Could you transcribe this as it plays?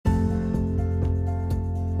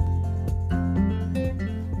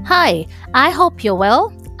Hi, I hope you're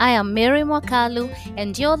well. I am Mary Mwakalu,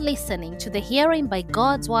 and you're listening to the Hearing by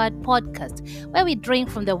God's Word podcast, where we drink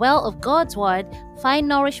from the well of God's Word, find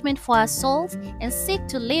nourishment for our souls, and seek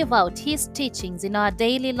to live out His teachings in our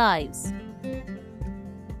daily lives.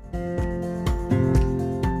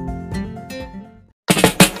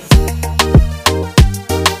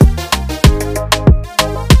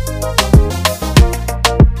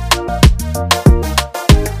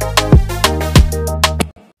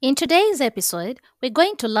 In today's episode, we're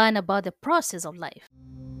going to learn about the process of life.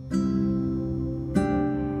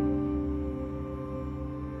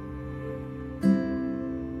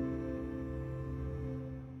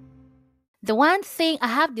 The one thing I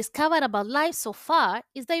have discovered about life so far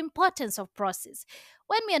is the importance of process.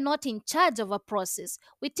 When we are not in charge of a process,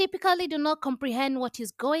 we typically do not comprehend what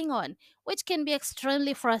is going on, which can be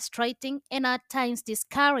extremely frustrating and at times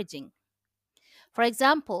discouraging. For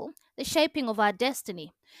example, the shaping of our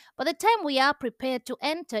destiny. By the time we are prepared to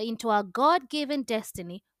enter into our God given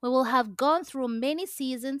destiny, we will have gone through many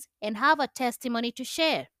seasons and have a testimony to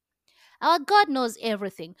share. Our God knows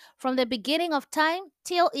everything from the beginning of time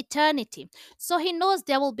till eternity. So He knows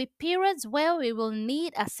there will be periods where we will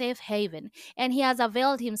need a safe haven, and He has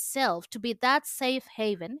availed Himself to be that safe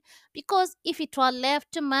haven because if it were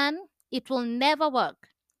left to man, it will never work.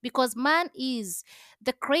 Because man is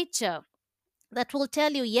the creature that will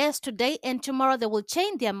tell you yes today and tomorrow they will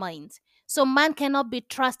change their minds. So man cannot be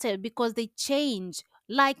trusted because they change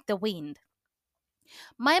like the wind.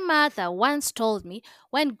 My mother once told me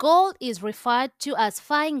when gold is referred to as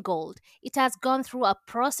fine gold, it has gone through a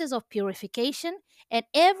process of purification and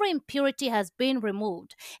every impurity has been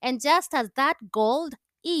removed. And just as that gold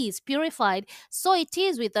is purified, so it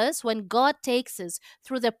is with us when God takes us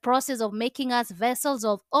through the process of making us vessels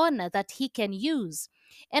of honor that He can use.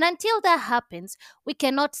 And until that happens, we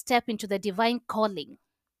cannot step into the divine calling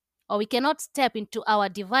or we cannot step into our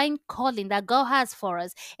divine calling that God has for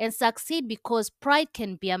us and succeed because pride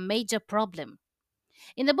can be a major problem.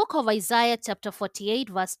 In the book of Isaiah, chapter 48,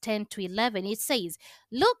 verse 10 to 11, it says,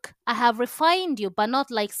 "Look, I have refined you, but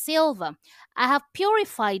not like silver. I have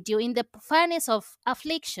purified you in the furnace of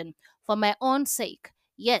affliction for my own sake.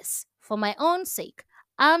 Yes, for my own sake.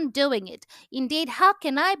 I'm doing it. Indeed, how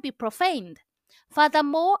can I be profaned?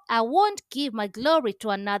 Furthermore, I won't give my glory to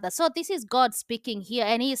another." So, this is God speaking here,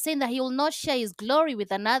 and He is saying that He will not share His glory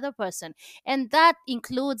with another person, and that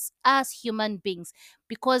includes us human beings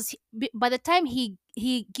because by the time he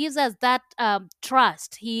gives us that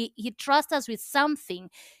trust, he trusts us with something.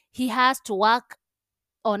 He has to work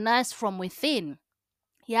on us from within.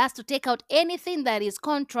 He has to take out anything that is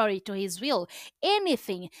contrary to his will,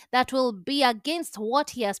 anything that will be against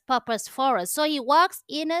what he has purposed for us. So he works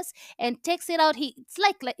in us and takes it out.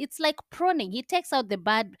 It's like pruning. He takes out the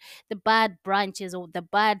bad branches or the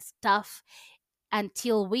bad stuff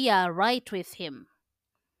until we are right with him.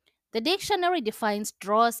 The dictionary defines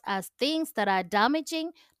dross as things that are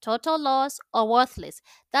damaging, total loss, or worthless.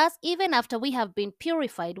 Thus, even after we have been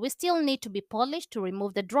purified, we still need to be polished to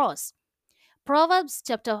remove the dross. Proverbs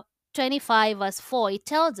chapter 25, verse 4, it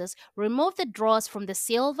tells us, "Remove the dross from the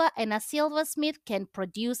silver, and a silversmith can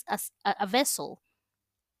produce a vessel."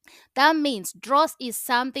 That means dross is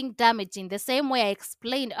something damaging, the same way I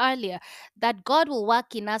explained earlier that God will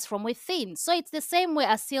work in us from within. So it's the same way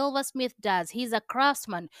a silversmith does. He's a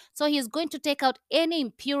craftsman. So he's going to take out any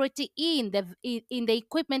impurity in the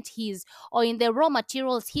equipment he's or in the raw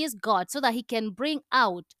materials he's got so that he can bring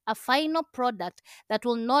out a final product that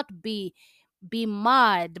will not be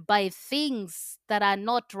marred by things that are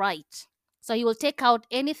not right. So he will take out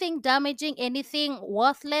anything damaging, anything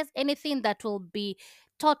worthless, anything that will be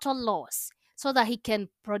total loss, so that he can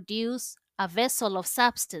produce a vessel of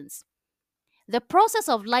substance. The process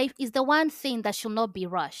of life is the one thing that should not be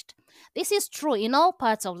rushed. This is true in all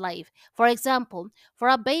parts of life. For example, for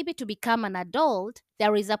a baby to become an adult,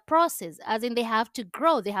 there is a process, as in they have to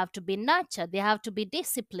grow, they have to be nurtured, they have to be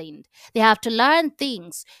disciplined, they have to learn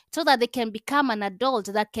things so that they can become an adult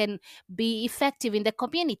that can be effective in the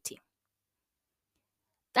community.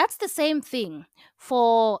 That's the same thing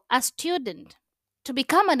for a student. To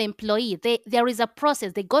become an employee, there is a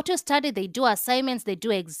process. They go to study, they do assignments, they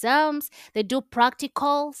do exams, they do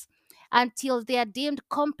practicals until they are deemed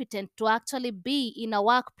competent to actually be in a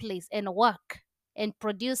workplace and work and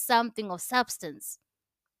produce something of substance.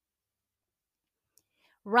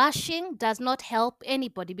 Rushing does not help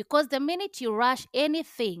anybody because the minute you rush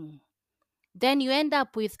anything, then you end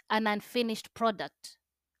up with an unfinished product.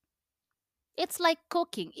 It's like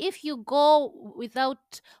cooking. If you go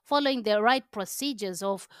without following the right procedures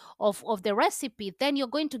of the recipe, then you're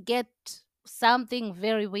going to get something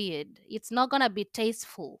very weird. It's not gonna be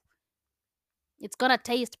tasteful. It's gonna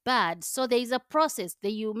taste bad. So there is a process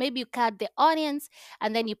that you maybe you cut the onions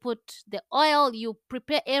and then you put the oil, you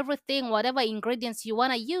prepare everything, whatever ingredients you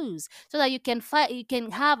wanna use, so that you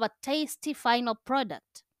can have a tasty final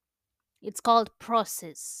product. It's called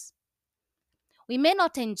process. We may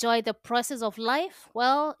not enjoy the process of life.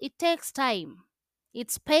 Well, it takes time.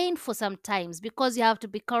 It's painful sometimes because you have to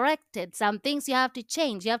be corrected. Some things you have to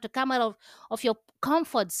change. You have to come out of your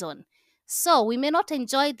comfort zone. So we may not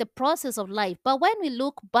enjoy the process of life, but when we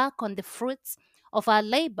look back on the fruits of our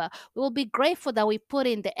labor, we will be grateful that we put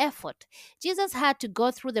in the effort. Jesus had to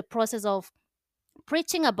go through the process of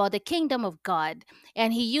preaching about the kingdom of God,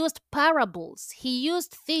 and he used parables. He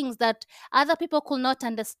used things that other people could not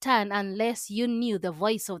understand unless you knew the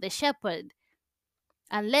voice of the shepherd,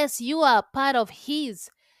 unless you are part of his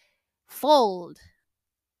fold.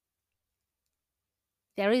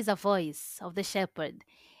 There is a voice of the shepherd.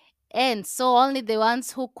 And so only the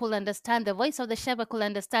ones who could understand the voice of the shepherd could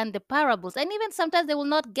understand the parables. And even sometimes they will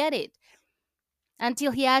not get it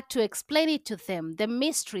until he had to explain it to them, the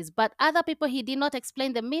mysteries. But other people, he did not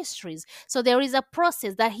explain the mysteries. So there is a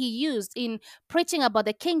process that he used in preaching about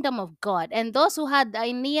the kingdom of God. And those who had the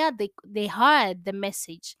idea, they heard the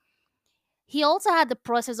message. He also had the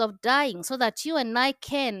process of dying so that you and I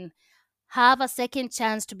can have a second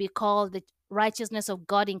chance to be called the righteousness of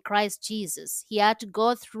God in Christ Jesus. He had to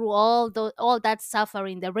go through all that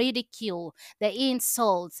suffering, the ridicule, the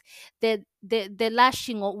insults, the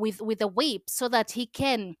lashing with the whip, so that he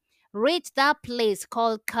can reach that place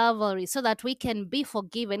called Calvary, so that we can be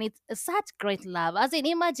forgiven. It's such great love. As in,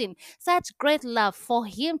 imagine such great love for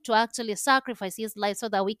him to actually sacrifice his life so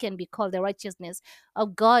that we can be called the righteousness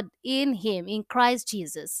of God in him, in Christ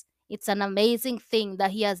Jesus. It's an amazing thing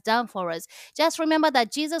that he has done for us. Just remember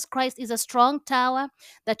that Jesus Christ is a strong tower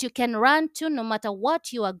that you can run to no matter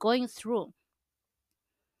what you are going through.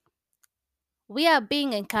 We are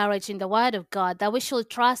being encouraged in the Word of God that we should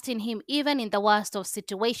trust in Him even in the worst of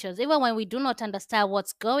situations. Even when we do not understand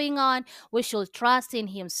what's going on, we should trust in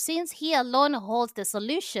Him since He alone holds the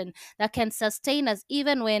solution that can sustain us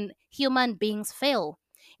even when human beings fail.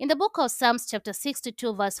 In the book of Psalms, chapter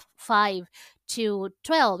 62, verse 5 to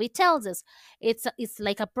 12, it tells us it's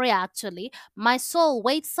like a prayer actually. My soul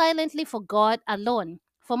waits silently for God alone,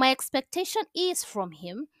 for my expectation is from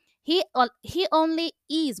Him. He only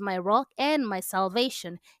is my rock and my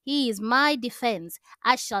salvation. He is my defense.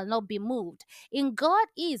 I shall not be moved. In God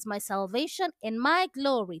is my salvation and my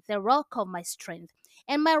glory, the rock of my strength.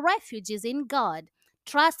 And my refuge is in God.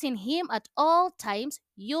 Trust in Him at all times,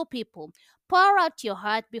 you people. Pour out your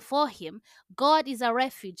heart before Him. God is a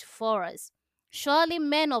refuge for us. Surely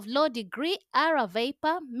men of low degree are a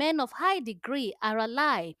vapor, men of high degree are a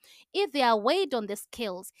lie. If they are weighed on the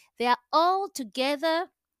scales, they are altogether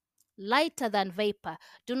lighter than vapor.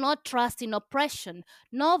 Do not trust in oppression,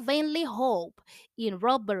 nor vainly hope in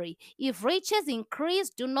robbery. If riches increase,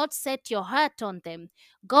 do not set your heart on them.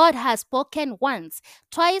 God has spoken once.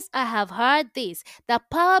 Twice I have heard this. The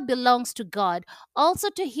power belongs to God. Also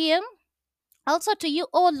to Him. Also to you,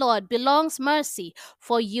 O Lord, belongs mercy,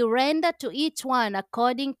 for you render to each one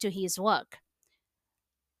according to his work.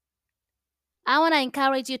 I want to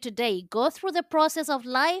encourage you today. Go through the process of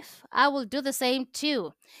life. I will do the same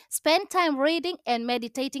too. Spend time reading and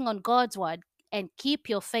meditating on God's word and keep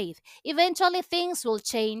your faith. Eventually, things will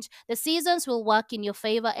change. The seasons will work in your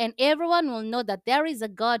favor, and everyone will know that there is a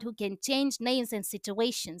God who can change names and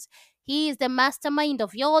situations. He is the mastermind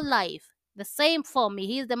of your life. The same for me.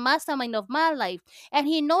 He is the mastermind of my life, and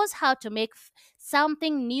He knows how to make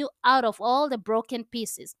something new out of all the broken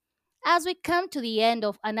pieces. As we come to the end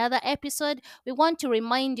of another episode, we want to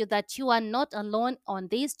remind you that you are not alone on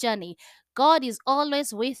this journey. God is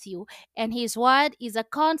always with you, and His Word is a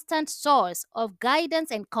constant source of guidance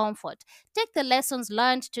and comfort. Take the lessons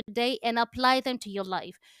learned today and apply them to your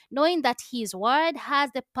life, knowing that His Word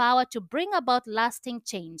has the power to bring about lasting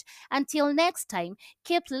change. Until next time,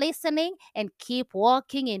 keep listening and keep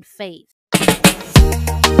walking in faith.